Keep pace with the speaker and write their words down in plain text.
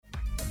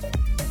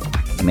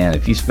man,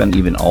 if you spend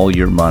even all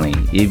your money,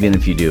 even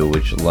if you do,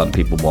 which a lot of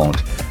people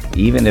won't,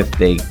 even if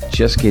they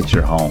just get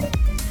your home,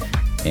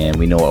 and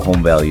we know what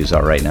home values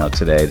are right now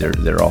today,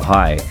 they're all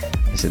high.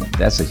 I said,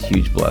 that's a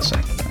huge blessing.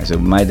 I said,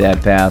 when my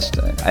dad passed,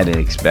 I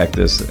didn't expect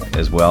this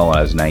as well.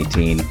 I was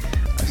 19. I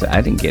said,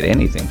 I didn't get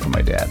anything from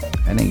my dad.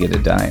 I didn't get a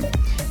dime.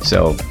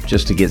 So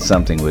just to get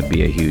something would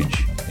be a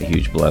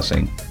huge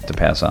blessing to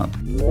pass on.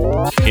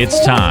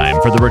 It's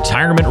time for the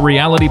Retirement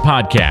Reality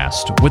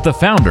Podcast with the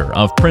founder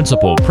of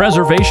Principal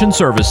Preservation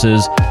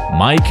Services,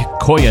 Mike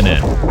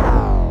Koyanen.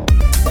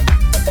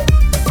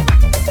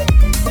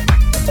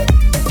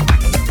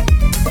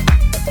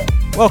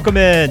 Welcome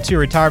in to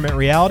Retirement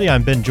Reality.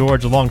 I'm Ben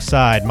George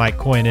alongside Mike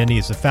Koyanen.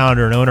 He's the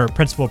founder and owner of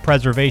Principal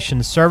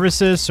Preservation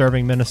Services,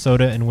 serving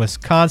Minnesota and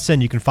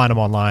Wisconsin. You can find him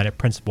online at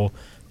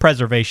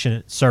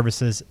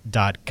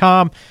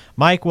principalpreservationservices.com.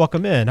 Mike,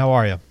 welcome in. How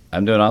are you?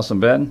 I'm doing awesome,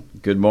 Ben.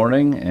 Good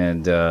morning.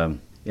 And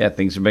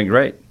things have been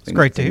great. It's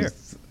great to hear.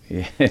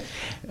 Yeah.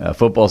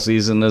 Football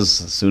season is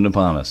soon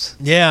upon us.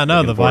 Yeah, I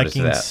know. The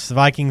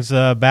Vikings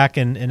back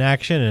in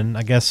action. And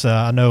I guess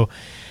I know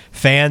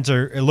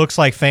it looks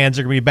like fans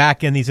are going to be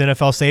back in these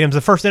NFL stadiums.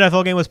 The first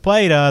NFL game was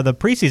played, the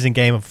preseason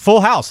game,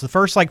 full house, the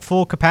first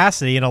full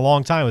capacity in a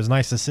long time. It was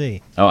nice to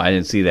see. Oh, I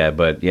didn't see that,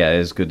 but yeah, it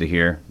is good to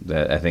hear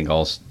that. I think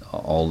all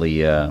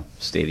the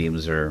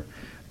stadiums are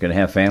going to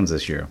have fans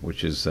this year,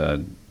 which is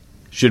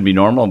should be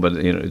normal, but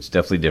it's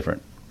definitely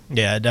different.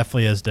 Yeah, it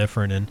definitely is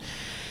different, and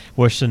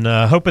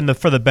hoping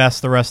for the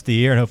best the rest of the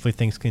year, and hopefully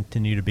things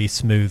continue to be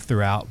smooth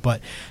throughout. But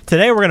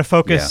today we're going to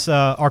focus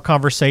our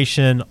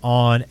conversation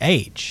on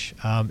age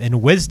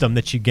and wisdom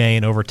that you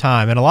gain over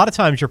time. And a lot of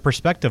times your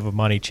perspective of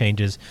money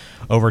changes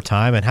over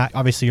time, and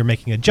obviously you're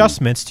making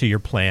adjustments to your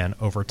plan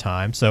over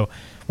time. So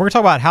we're going to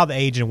talk about how the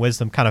age and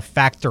wisdom kind of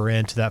factor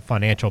into that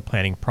financial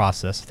planning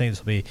process. I think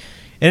this will be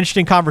an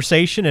interesting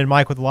conversation, and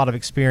Mike, with a lot of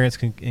experience,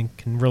 can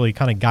really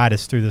kind of guide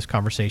us through this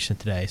conversation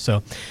today.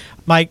 So,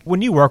 Mike,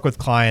 when you work with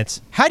clients,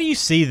 how do you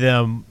see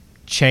them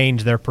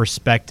change their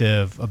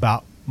perspective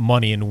about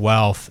money and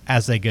wealth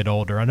as they get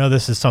older? I know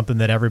this is something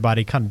that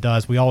everybody kind of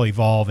does. We all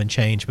evolve and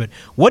change, but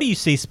what do you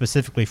see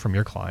specifically from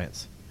your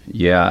clients?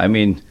 Yeah, I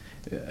mean,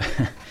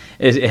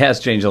 it has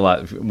changed a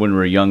lot. When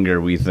we're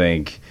younger, we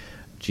think,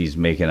 geez,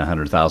 making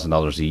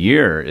 $100,000 a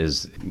year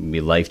is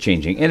be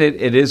life-changing. And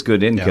it is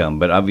good income,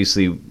 but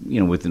obviously,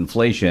 with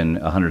inflation,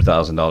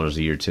 $100,000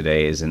 a year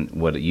today isn't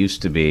what it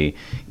used to be,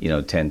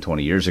 10,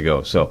 20 years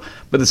ago. So,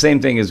 but the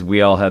same thing is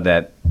we all have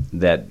that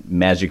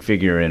magic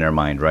figure in our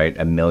mind, right?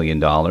 $1 million.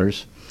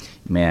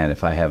 Man,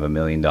 if I have $1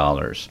 million,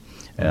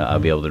 I'll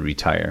be able to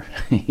retire,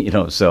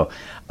 so,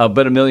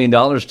 but $1 million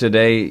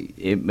today,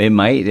 it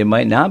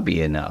might not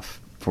be enough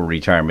for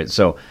retirement.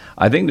 So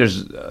I think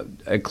there's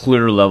a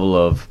clear level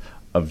of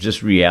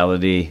just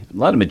reality, a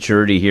lot of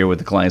maturity here with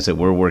the clients that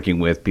we're working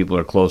with. People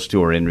are close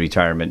to or in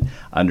retirement,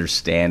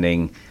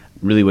 understanding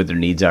really what their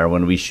needs are.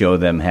 When we show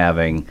them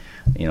having,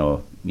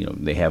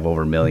 they have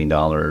over $1 million,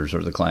 or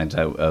the clients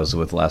I was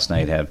with last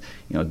night have,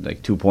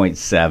 like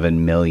 $2.7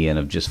 million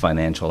of just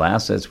financial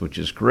assets, which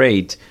is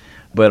great.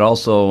 But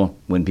also,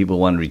 when people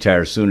want to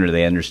retire sooner,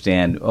 they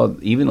understand,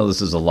 even though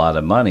this is a lot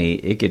of money,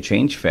 it could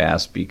change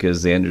fast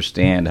because they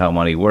understand how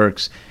money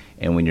works.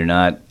 And when you're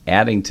not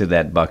adding to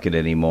that bucket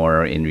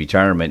anymore in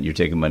retirement, you're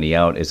taking money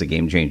out, it's a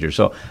game changer.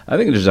 So I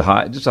think there's a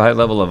high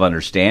level of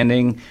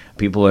understanding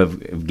people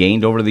have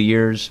gained over the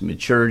years,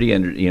 maturity,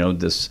 and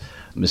this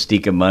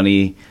mystique of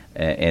money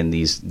and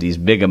these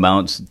big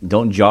amounts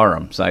don't jar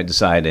them side to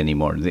side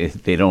anymore.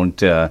 They don't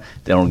get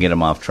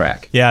them off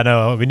track. Yeah, I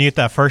know. When you get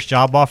that first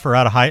job offer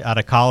out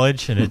of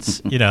college, and it's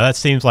that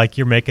seems like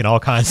you're making all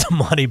kinds of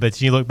money, but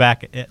you look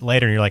back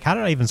later and you're like, how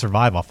did I even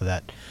survive off of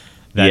that?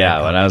 When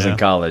I was in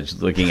college,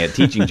 looking at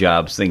teaching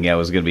jobs, thinking I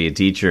was going to be a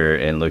teacher,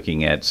 and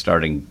looking at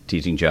starting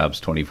teaching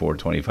jobs,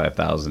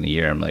 $25,000 a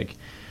year, I'm like,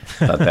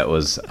 thought that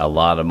was a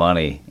lot of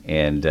money,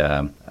 and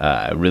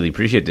I really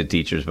appreciate the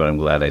teachers, but I'm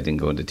glad I didn't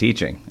go into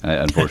teaching.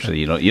 Unfortunately,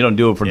 you don't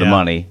do it for the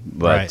money,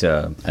 but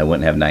right. I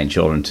wouldn't have 9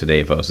 children today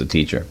if I was a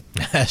teacher.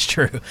 That's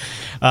true.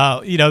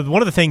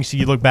 One of the things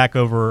you look back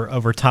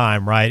over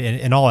time, right,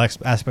 in all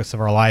aspects of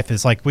our life,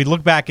 is like we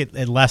look back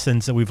at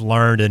lessons that we've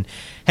learned, and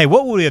hey,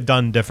 what would we have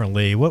done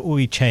differently? What would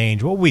we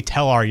change? What would we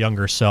tell our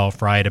younger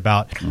self, right,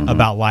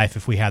 about life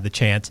if we had the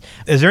chance?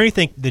 Is there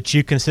anything that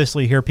you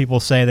consistently hear people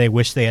say they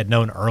wish they had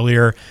known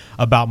earlier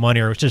about money,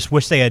 or just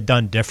wish they had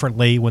done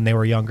differently when they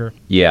were younger?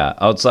 Yeah,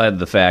 outside of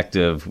the fact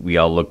of we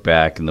all look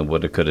back and the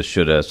woulda, coulda,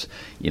 shoulda,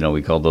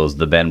 we call those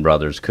the Ben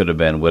brothers, could have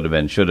been, would have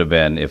been, should have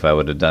been, if I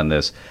would have done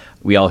this.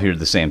 We all hear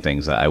the same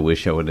things. I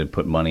wish I would have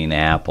put money in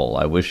Apple.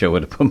 I wish I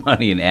would have put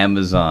money in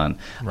Amazon.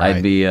 Right.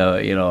 I'd be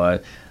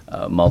a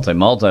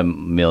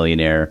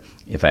multi-millionaire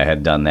if I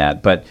had done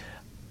that. But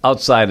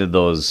outside of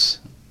those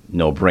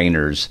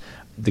no-brainers,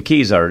 the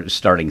keys are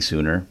starting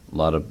sooner. A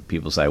lot of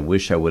people say, I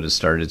wish I would have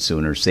started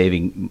sooner,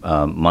 saving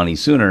money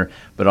sooner,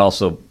 but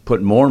also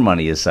put more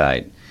money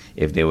aside.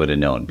 if they would have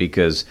known,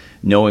 because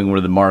knowing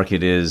where the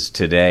market is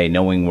today,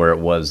 knowing where it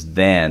was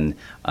then,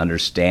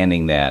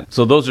 understanding that.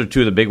 So those are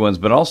two of the big ones.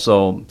 But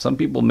also, some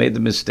people made the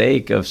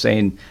mistake of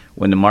saying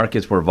when the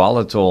markets were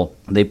volatile,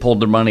 they pulled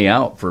their money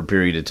out for a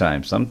period of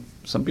time.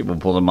 Some people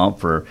pulled them out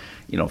for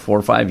 4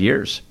 or 5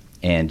 years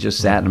and just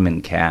sat them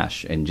in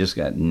cash and just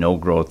got no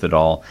growth at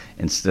all,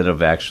 instead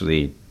of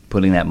actually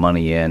putting that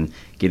money in,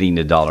 getting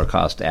the dollar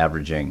cost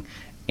averaging,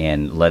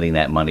 and letting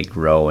that money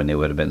grow. And they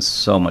would have been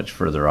so much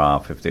further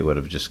off if they would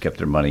have just kept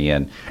their money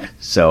in.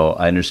 So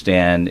I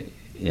understand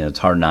it's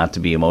hard not to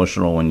be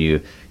emotional when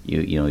you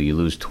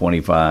lose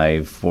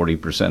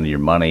 25-40% of your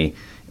money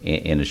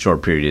in a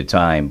short period of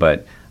time.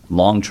 But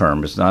long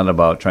term, it's not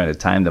about trying to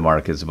time the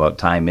market. It's about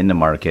time in the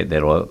market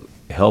that will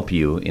help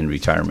you in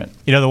retirement.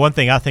 The one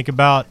thing I think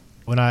about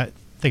when I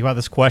think about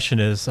this question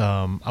is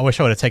I wish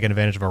I would have taken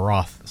advantage of a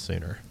Roth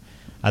sooner.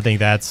 I think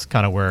that's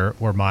kind of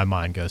where my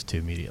mind goes to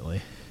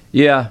immediately.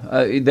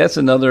 Yeah, that's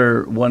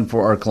another one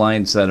for our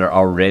clients that are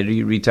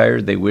already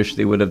retired. They wish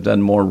they would have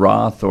done more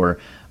Roth, or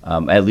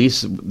at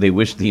least they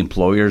wish the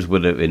employers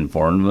would have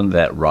informed them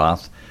that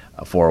Roth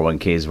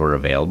 401ks were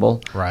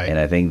available. Right. And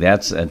I think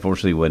that's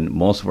unfortunately when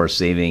most of our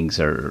savings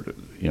are,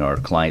 our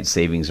client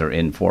savings are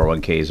in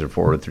 401ks or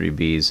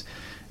 403bs,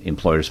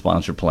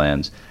 employer-sponsored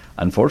plans.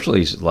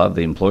 Unfortunately, a lot of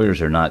the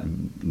employers are not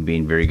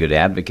being very good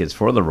advocates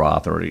for the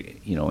Roth, or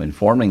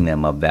informing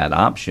them of that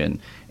option.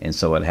 And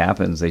so what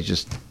happens,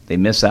 they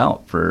miss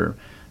out for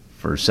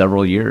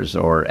several years,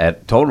 or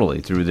totally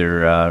through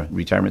their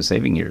retirement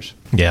saving years.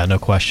 Yeah, no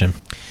question.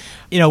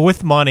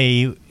 With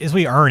money, as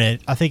we earn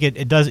it, I think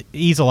it does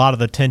ease a lot of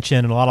the tension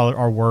and a lot of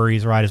our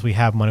worries, right? As we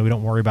have money, we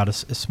don't worry about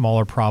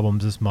smaller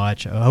problems as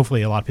much.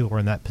 Hopefully, a lot of people are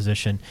in that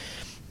position.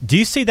 Do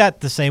you see that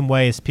the same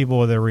way as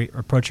people that are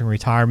approaching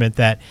retirement,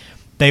 that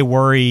they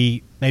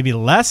worry maybe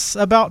less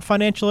about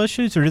financial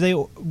issues, or do they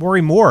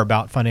worry more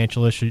about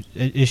financial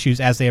issues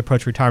as they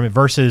approach retirement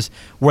versus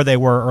where they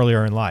were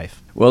earlier in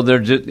life? Well, they're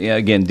just,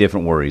 again,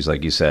 different worries,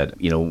 like you said.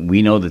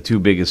 We know the two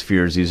biggest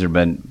fears. These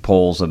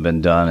polls have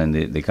been done, and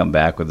they come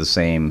back with the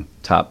same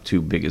top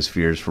two biggest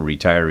fears for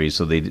retirees.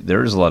 So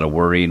there is a lot of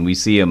worry, and we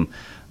see them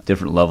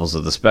different levels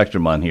of the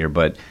spectrum on here.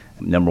 But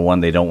number one,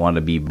 they don't want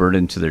to be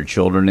burdened to their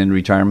children in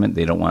retirement.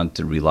 They don't want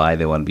to rely.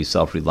 They want to be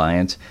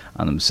self-reliant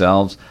on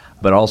themselves.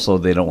 But also,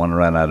 they don't want to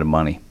run out of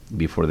money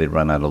before they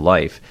run out of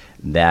life.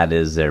 That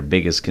is their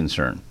biggest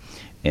concern.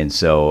 And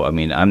so,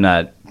 I'm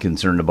not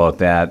concerned about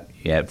that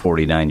at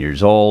 49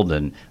 years old,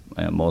 and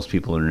most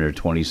people in their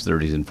 20s,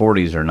 30s, and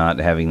 40s are not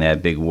having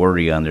that big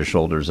worry on their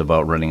shoulders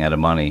about running out of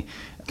money,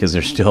 because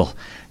they're still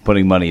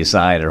putting money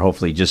aside, or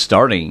hopefully just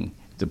starting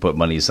to put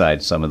money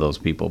aside, some of those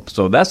people.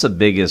 So that's the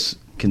biggest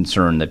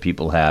concern that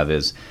people have,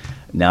 is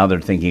now they're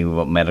thinking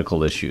about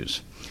medical issues.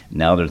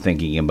 Now they're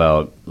thinking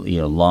about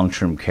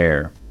long-term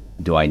care.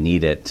 Do I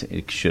need it?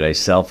 Should I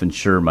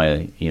self-insure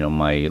my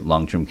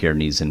long-term care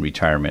needs in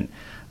retirement?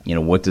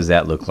 What does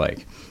that look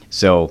like?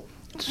 So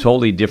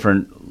totally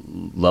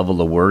different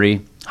level of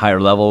worry, higher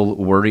level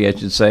worry, I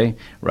should say,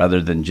 rather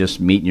than just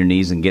meeting your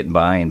needs and getting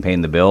by and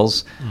paying the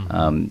bills.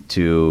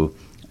 It's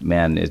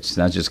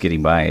not just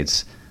getting by;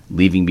 it's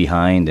leaving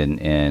behind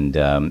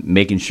and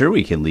making sure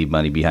we can leave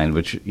money behind.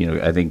 Which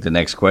I think the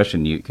next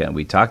question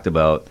we talked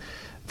about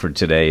for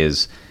today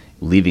is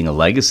leaving a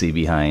legacy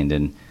behind.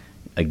 And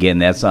again,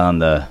 that's on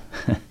the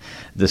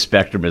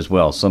spectrum as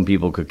well. Some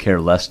people could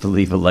care less to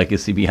leave a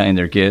legacy behind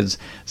their kids.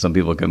 Some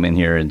people come in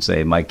here and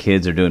say, my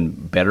kids are doing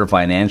better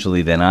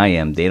financially than I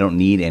am. They don't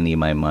need any of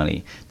my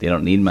money. They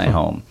don't need my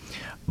home.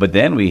 But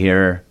then we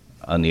hear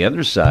on the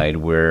other side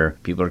where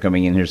people are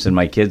coming in here saying,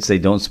 my kids say,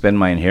 don't spend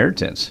my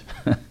inheritance.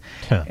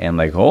 And I'm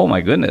like, oh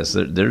my goodness,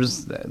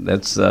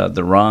 that's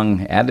the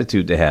wrong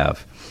attitude to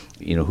have.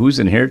 Whose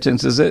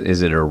inheritance is it?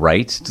 Is it a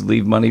right to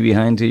leave money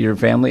behind to your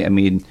family?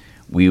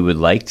 We would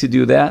like to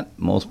do that.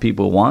 Most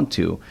people want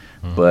to.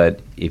 But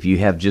if you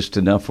have just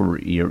enough for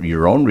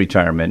your own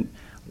retirement,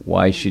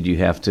 why should you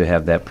have to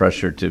have that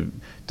pressure to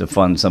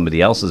fund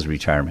somebody else's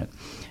retirement?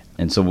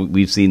 And so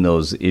we've seen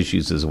those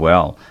issues as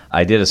well.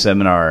 I did a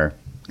seminar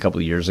a couple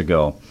of years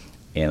ago,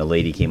 and a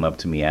lady came up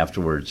to me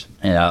afterwards,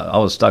 and I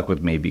was stuck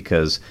with me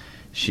because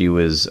she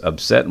was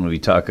upset when we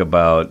talk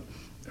about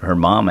her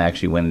mom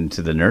actually went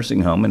into the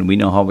nursing home, and we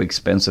know how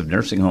expensive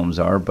nursing homes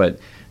are, but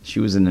she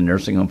was in the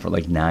nursing home for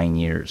like 9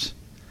 years.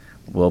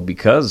 Well,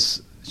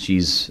 because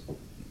she's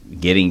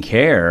getting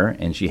care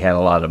and she had a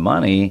lot of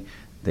money,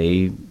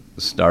 they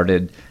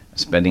started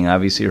spending,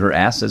 obviously, her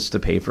assets to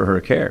pay for her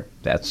care.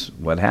 That's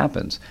what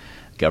happens.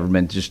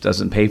 Government just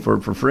doesn't pay for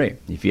it for free.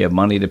 If you have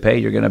money to pay,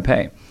 you're going to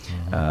pay.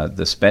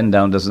 The spend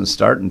down doesn't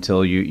start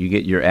until you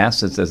get your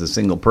assets as a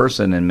single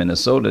person in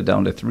Minnesota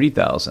down to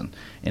 $3,000,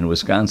 in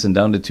Wisconsin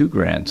down to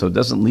 $2,000. So it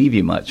doesn't leave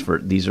you much.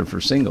 These are for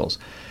singles.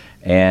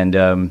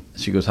 And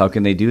she goes, how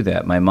can they do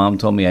that? My mom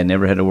told me I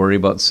never had to worry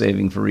about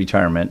saving for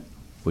retirement,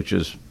 which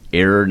is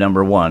error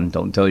number one.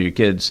 Don't tell your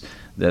kids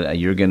that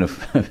you're going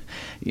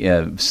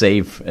to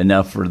save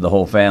enough for the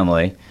whole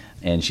family.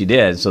 And she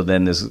did. So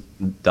then this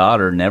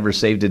daughter never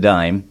saved a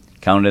dime,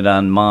 counted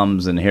on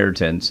mom's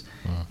inheritance,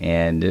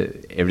 and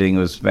everything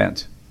was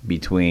spent.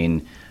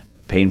 between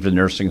paying for the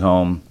nursing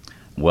home,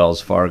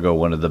 Wells Fargo,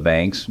 one of the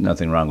banks,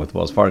 nothing wrong with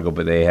Wells Fargo,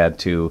 but they had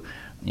to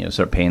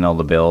start paying all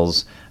the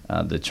bills,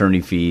 the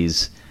attorney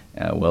fees.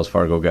 Wells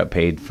Fargo got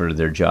paid for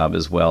their job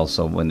as well.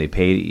 So when they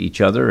paid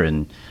each other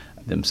and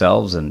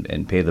themselves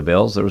and pay the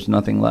bills, there was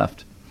nothing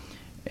left.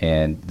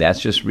 And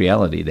that's just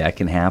reality. That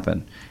can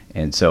happen.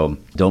 And so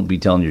don't be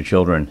telling your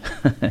children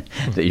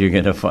that you're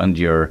going to fund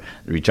your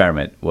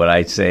retirement. What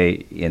I say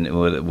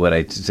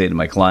to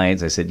my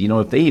clients, I said,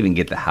 if they even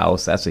get the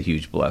house, that's a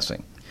huge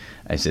blessing.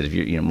 I said,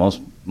 if most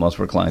of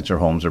our clients, their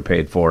homes are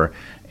paid for.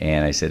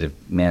 And I said,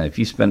 if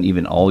you spend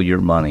even all your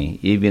money,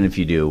 even if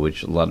you do,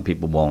 which a lot of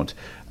people won't,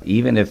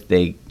 even if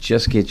they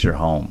just get your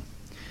home,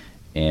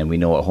 and we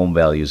know what home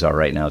values are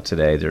right now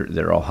today,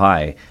 they're all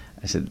high.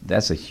 I said,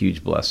 that's a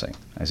huge blessing.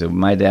 I said, when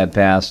my dad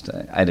passed,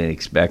 I didn't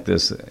expect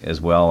this as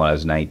well when I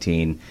was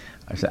 19.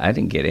 I said, I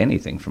didn't get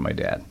anything from my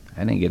dad. I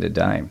didn't get a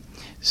dime.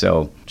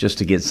 So just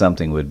to get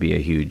something would be a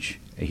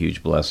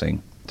huge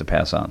blessing to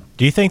pass on.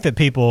 Do you think that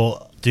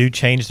people do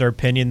change their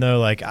opinion, though?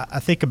 Like, I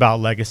think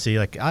about legacy.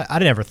 Like,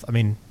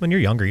 when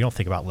you're younger, you don't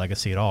think about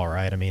legacy at all,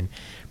 right? I mean,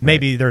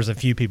 maybe there's a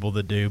few people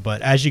that do,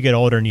 but as you get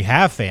older and you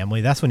have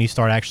family, that's when you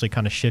start actually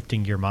kind of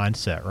shifting your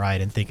mindset,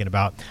 right? And thinking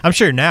about, I'm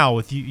sure now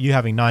with you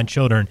having 9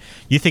 children,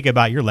 you think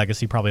about your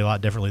legacy probably a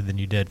lot differently than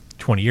you did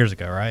 20 years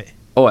ago, right?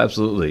 Oh,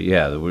 absolutely.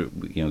 Yeah.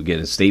 Get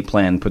a estate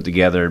plan put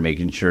together,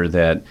 making sure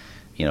that,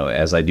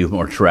 as I do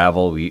more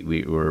travel,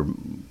 we're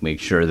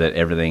make sure that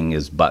everything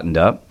is buttoned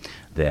up,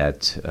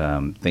 that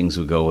things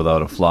will go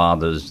without a flaw.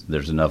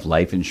 There's enough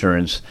life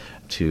insurance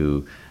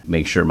to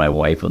make sure my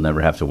wife will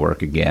never have to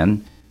work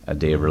again a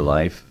day of her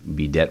life,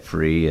 be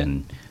debt-free,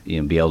 and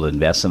be able to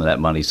invest some of that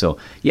money. So,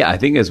 yeah, I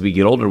think as we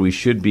get older, we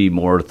should be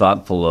more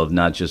thoughtful of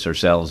not just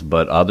ourselves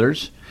but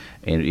others.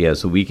 And,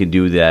 so we can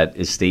do that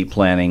estate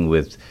planning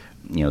with,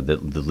 the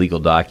legal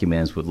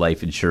documents, with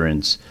life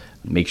insurance,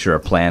 make sure a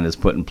plan is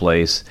put in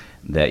place,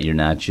 that you're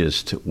not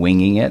just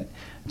winging it.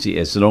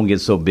 So don't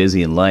get so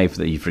busy in life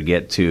that you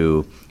forget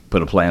to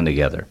put a plan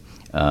together.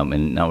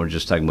 And now we're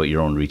just talking about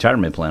your own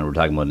retirement plan. We're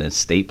talking about an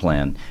estate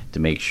plan to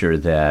make sure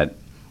that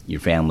your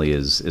family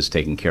is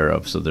taken care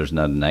of, so there's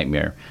not a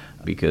nightmare.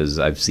 Because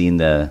I've seen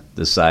the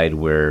side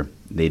where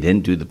they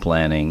didn't do the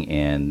planning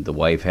and the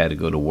wife had to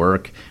go to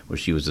work, where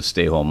she was a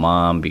stay-home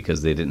mom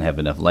because they didn't have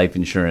enough life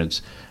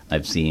insurance.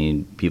 I've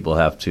seen people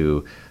have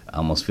to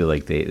almost feel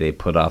like they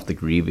put off the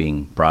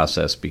grieving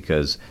process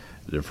because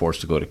they're forced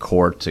to go to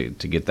court to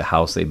get the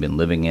house they've been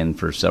living in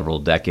for several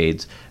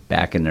decades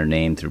back in their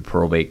name through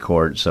probate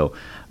court. So,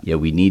 yeah,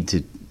 we need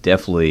to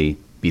definitely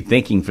be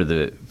thinking for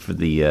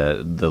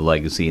the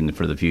legacy and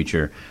for the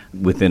future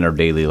within our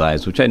daily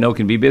lives, which I know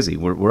can be busy.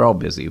 We're all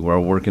busy. We're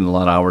all working a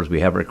lot of hours. We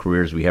have our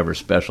careers. We have our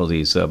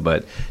specialties.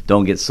 But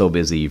don't get so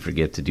busy you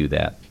forget to do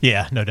that.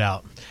 Yeah, no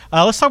doubt.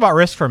 Let's talk about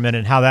risk for a minute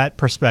and how that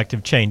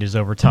perspective changes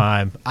over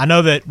time. I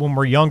know that when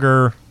we're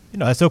younger,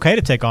 it's okay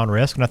to take on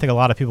risk, and I think a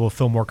lot of people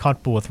feel more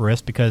comfortable with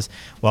risk because,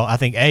 well, I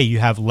think, you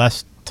have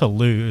less to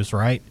lose,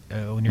 right,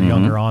 when you're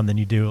younger on than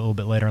you do a little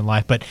bit later in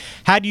life. But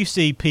how do you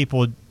see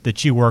people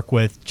that you work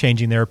with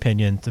changing their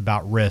opinions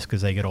about risk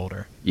as they get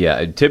older?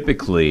 Yeah,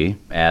 typically,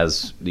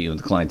 as the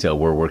clientele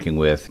we're working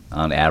with,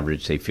 on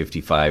average, say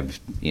 55,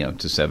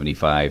 to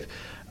 75,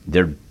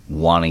 they're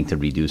wanting to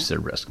reduce their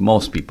risk.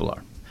 Most people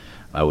are.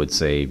 I would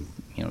say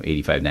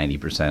 85,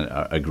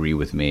 90% agree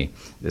with me.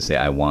 They say,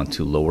 I want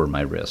to lower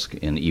my risk.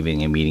 And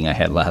even in a meeting I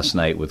had last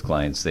night with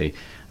clients, they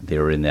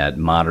were in that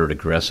moderate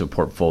aggressive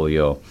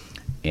portfolio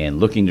and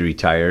looking to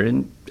retire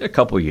in a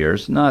couple of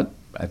years, not,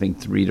 I think,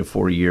 3 to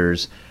 4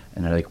 years.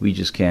 And they're like, we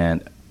just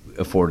can't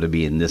afford to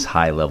be in this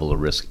high level of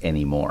risk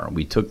anymore.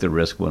 We took the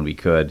risk when we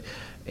could,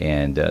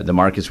 and the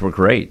markets were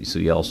great. So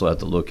you also have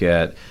to look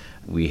at,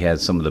 we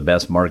had some of the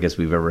best markets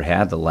we've ever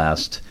had the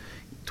last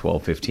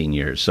 12, 15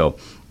 years. So,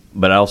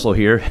 but I also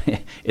hear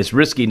it's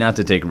risky not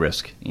to take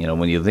risk.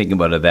 When you think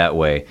about it that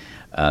way,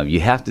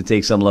 you have to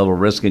take some level of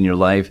risk in your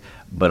life,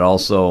 but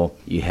also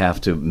you have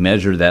to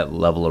measure that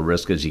level of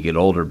risk as you get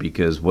older,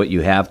 because what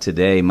you have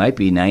today might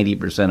be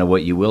 90% of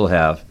what you will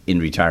have in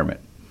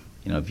retirement.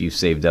 If you've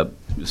saved up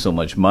so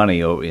much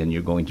money and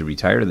you're going to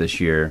retire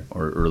this year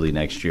or early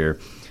next year,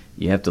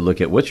 you have to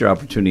look at what's your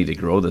opportunity to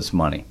grow this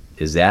money.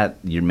 Is that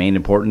your main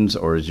importance,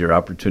 or is your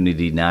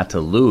opportunity not to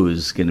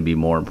lose going to be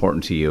more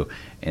important to you?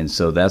 And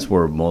so that's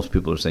where most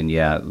people are saying,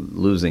 yeah,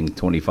 losing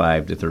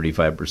 25 to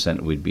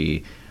 35% would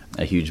be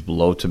a huge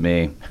blow to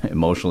me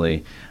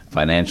emotionally,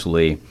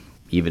 financially.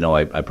 Even though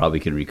I probably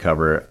could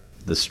recover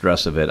the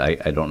stress of it,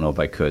 I don't know if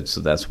I could.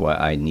 So that's why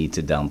I need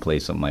to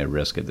downplay some of my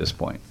risk at this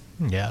point.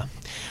 Yeah.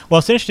 Well,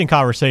 it's an interesting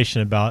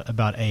conversation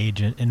about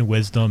age and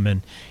wisdom.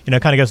 And,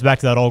 it kind of goes back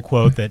to that old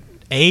quote that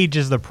age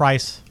is the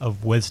price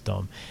of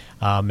wisdom.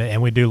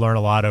 And we do learn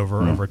a lot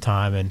over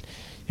time, and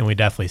we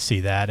definitely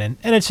see that. And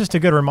it's just a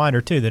good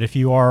reminder, too, that if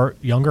you are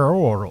younger or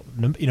older,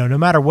 no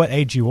matter what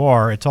age you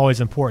are, it's always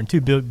important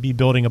to be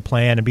building a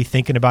plan and be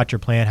thinking about your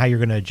plan, how you're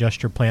going to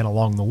adjust your plan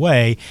along the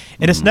way.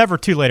 And it's never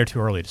too late or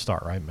too early to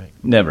start, right, Mike?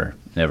 Never.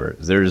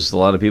 There's a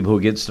lot of people who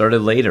get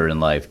started later in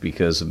life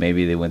because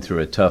maybe they went through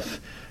a tough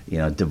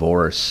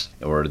divorce,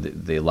 or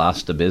they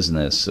lost a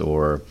business,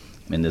 or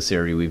in this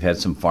area we've had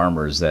some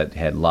farmers that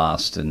had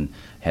lost and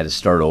had to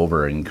start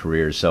over in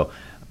careers. So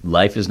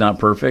life is not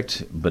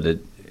perfect, but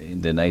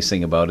the nice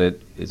thing about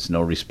it, it's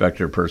no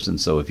respecter of person.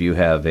 So if you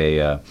have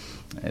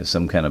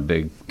some kind of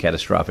big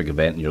catastrophic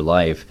event in your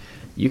life,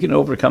 you can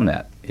overcome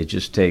that. It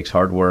just takes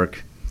hard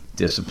work,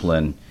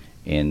 discipline,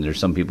 and there's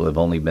some people who have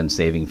only been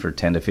saving for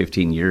 10 to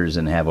 15 years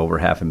and have over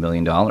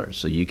 $500,000.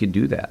 So you could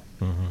do that.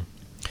 Mm-hmm.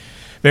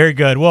 Very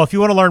good. Well, if you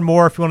want to learn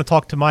more, if you want to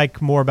talk to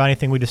Mike more about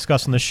anything we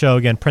discussed on the show,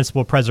 again,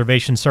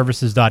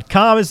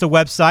 principalpreservationservices.com is the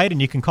website,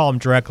 and you can call him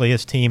directly.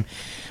 His team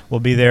will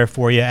be there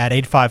for you at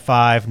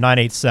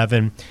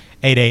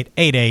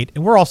 855-987-8888.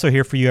 And we're also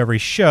here for you every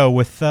show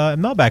with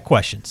mailbag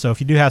questions. So if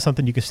you do have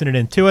something, you can send it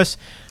in to us.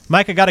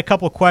 Mike, I got a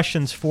couple of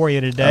questions for you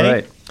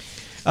today.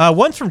 All right.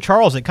 One's from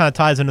Charles that kind of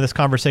ties into this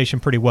conversation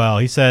pretty well.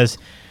 He says,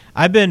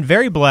 I've been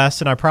very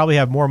blessed, and I probably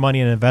have more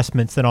money in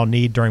investments than I'll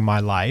need during my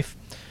life.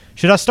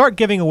 Should I start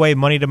giving away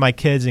money to my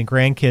kids and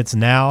grandkids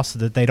now so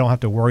that they don't have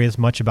to worry as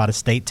much about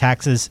estate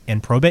taxes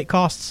and probate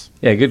costs?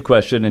 Yeah, good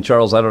question. And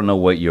Charles, I don't know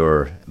what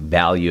your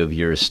value of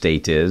your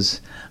estate is,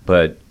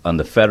 but on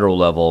the federal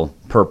level,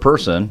 per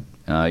person,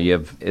 you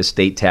have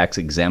estate tax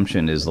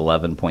exemption is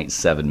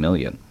 $11.7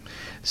 million.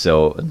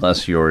 So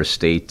unless your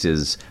estate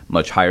is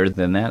much higher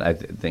than that, I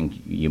think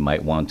you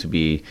might want to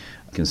be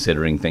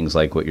considering things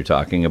like what you're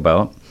talking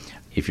about.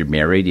 If you're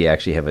married, you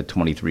actually have a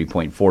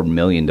 $23.4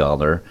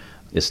 million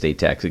estate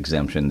tax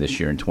exemption this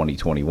year in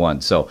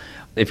 2021. So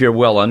if you're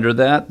well under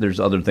that, there's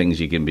other things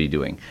you can be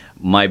doing.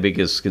 My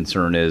biggest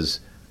concern is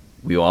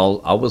we all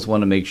always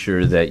want to make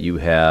sure that you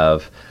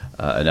have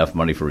enough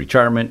money for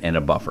retirement and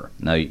a buffer.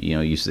 Now,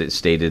 you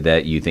stated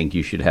that you think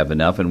you should have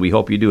enough, and we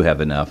hope you do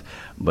have enough,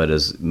 but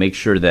make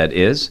sure that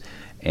is.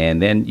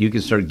 And then you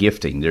can start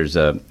gifting. There's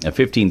a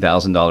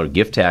 $15,000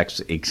 gift tax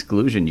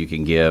exclusion you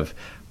can give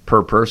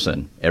per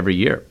person every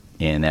year.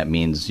 And that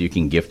means you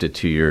can gift it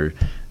to your,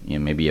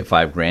 maybe you have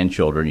 5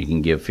 grandchildren, you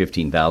can give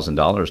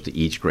 $15,000 to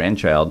each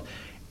grandchild,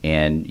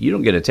 and you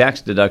don't get a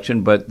tax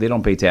deduction, but they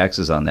don't pay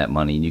taxes on that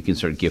money, and you can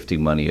start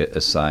gifting money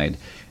aside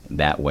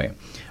that way.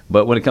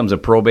 But when it comes to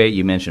probate,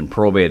 you mentioned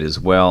probate as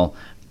well.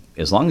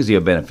 As long as you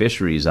have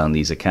beneficiaries on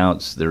these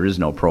accounts, there is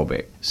no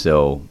probate.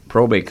 So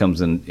probate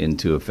comes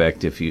into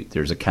effect if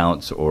there's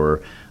accounts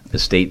or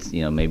estate,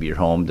 maybe your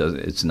home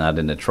it's not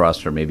in a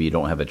trust, or maybe you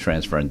don't have a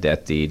transfer and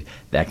debt deed,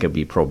 that could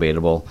be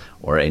probatable,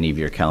 or any of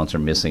your accounts are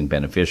missing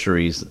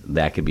beneficiaries,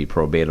 that could be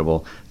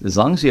probatable. As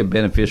long as you have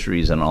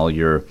beneficiaries on all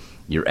your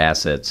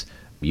assets,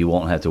 you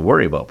won't have to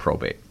worry about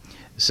probate.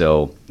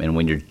 So, and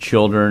when your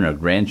children or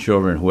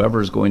grandchildren,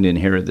 whoever is going to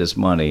inherit this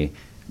money,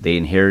 they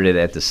inherit it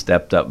at the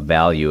stepped up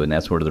value, and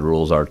that's where the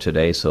rules are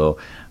today. So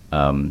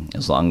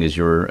as long as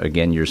your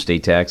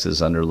estate tax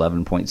is under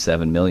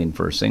 $11.7 million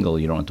for a single,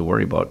 you don't have to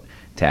worry about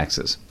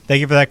taxes. Thank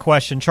you for that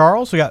question,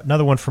 Charles. We got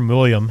another one from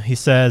William. He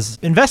says,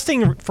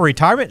 investing for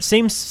retirement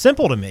seems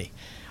simple to me.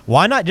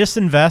 Why not just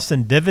invest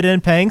in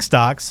dividend-paying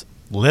stocks,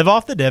 live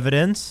off the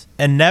dividends,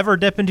 and never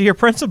dip into your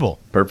principal?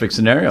 Perfect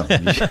scenario.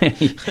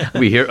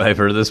 I've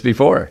heard this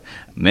before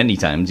many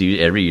times.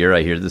 Every year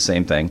I hear the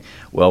same thing.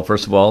 Well,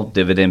 first of all,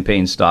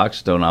 dividend-paying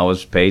stocks don't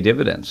always pay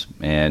dividends,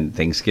 and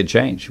things could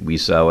change. We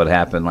saw what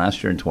happened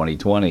last year in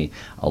 2020.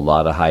 A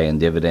lot of high-end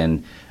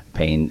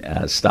dividend-paying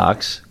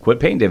stocks quit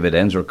paying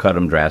dividends or cut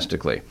them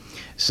drastically.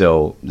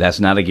 So that's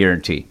not a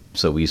guarantee.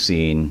 So we've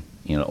seen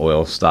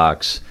oil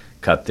stocks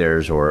cut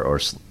theirs or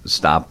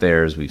stop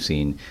theirs. We've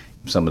seen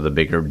some of the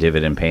bigger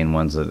dividend-paying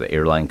ones, the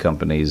airline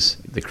companies,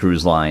 the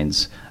cruise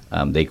lines,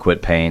 they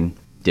quit paying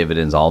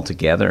dividends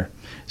altogether.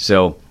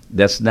 So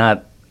that's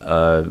not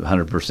a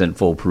 100%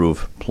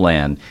 foolproof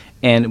plan.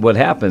 And what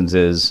happens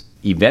is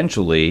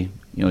eventually,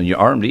 your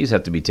RMDs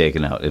have to be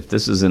taken out. If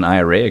this is in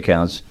IRA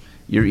accounts,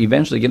 you're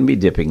eventually going to be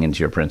dipping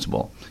into your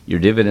principal. Your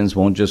dividends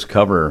won't just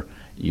cover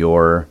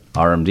your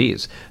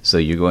RMDs. So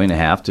you're going to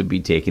have to be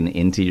dipping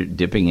into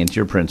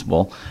your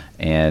principal,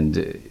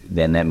 and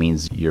then that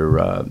means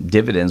your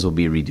dividends will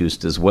be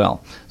reduced as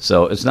well.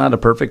 So it's not a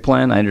perfect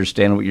plan. I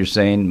understand what you're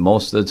saying.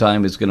 Most of the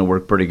time it's going to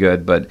work pretty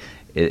good, but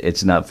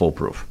it's not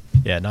foolproof.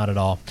 Yeah, not at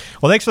all.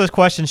 Well, thanks for those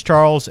questions,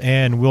 Charles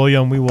and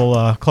William. We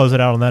will close it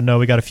out on that note.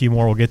 We got a few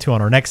more we'll get to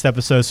on our next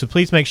episode. So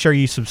please make sure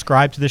you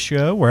subscribe to the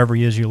show wherever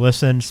it is you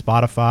listen,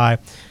 Spotify,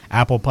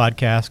 Apple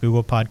Podcasts,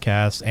 Google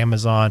Podcasts,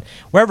 Amazon,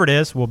 wherever it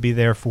is, we'll be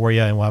there for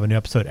you, and we'll have a new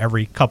episode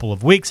every couple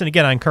of weeks. And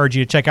again, I encourage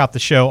you to check out the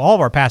show. All of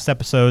our past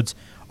episodes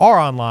are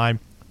online,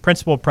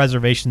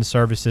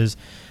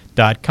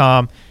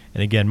 principalpreservationservices.com.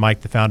 And again,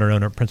 Mike, the founder and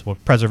owner of Principal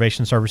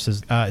Preservation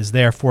Services, is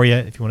there for you.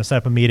 If you want to set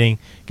up a meeting,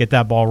 get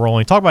that ball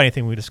rolling, talk about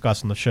anything we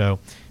discuss on the show,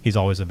 he's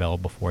always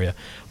available for you.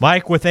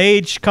 Mike, with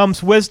age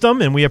comes wisdom,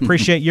 and we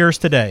appreciate yours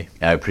today.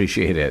 I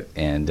appreciate it,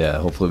 and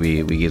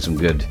hopefully we get some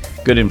good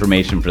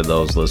information for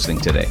those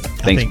listening today.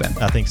 Thanks, Ben.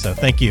 I think so.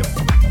 Thank you.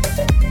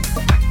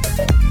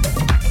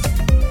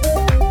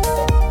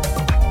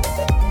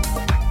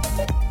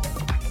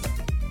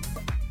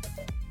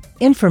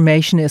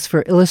 information is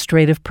for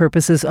illustrative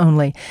purposes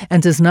only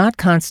and does not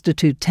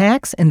constitute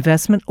tax,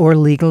 investment, or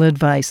legal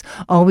advice.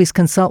 Always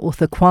consult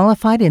with a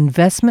qualified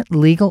investment,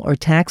 legal, or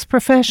tax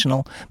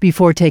professional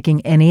before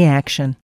taking any action.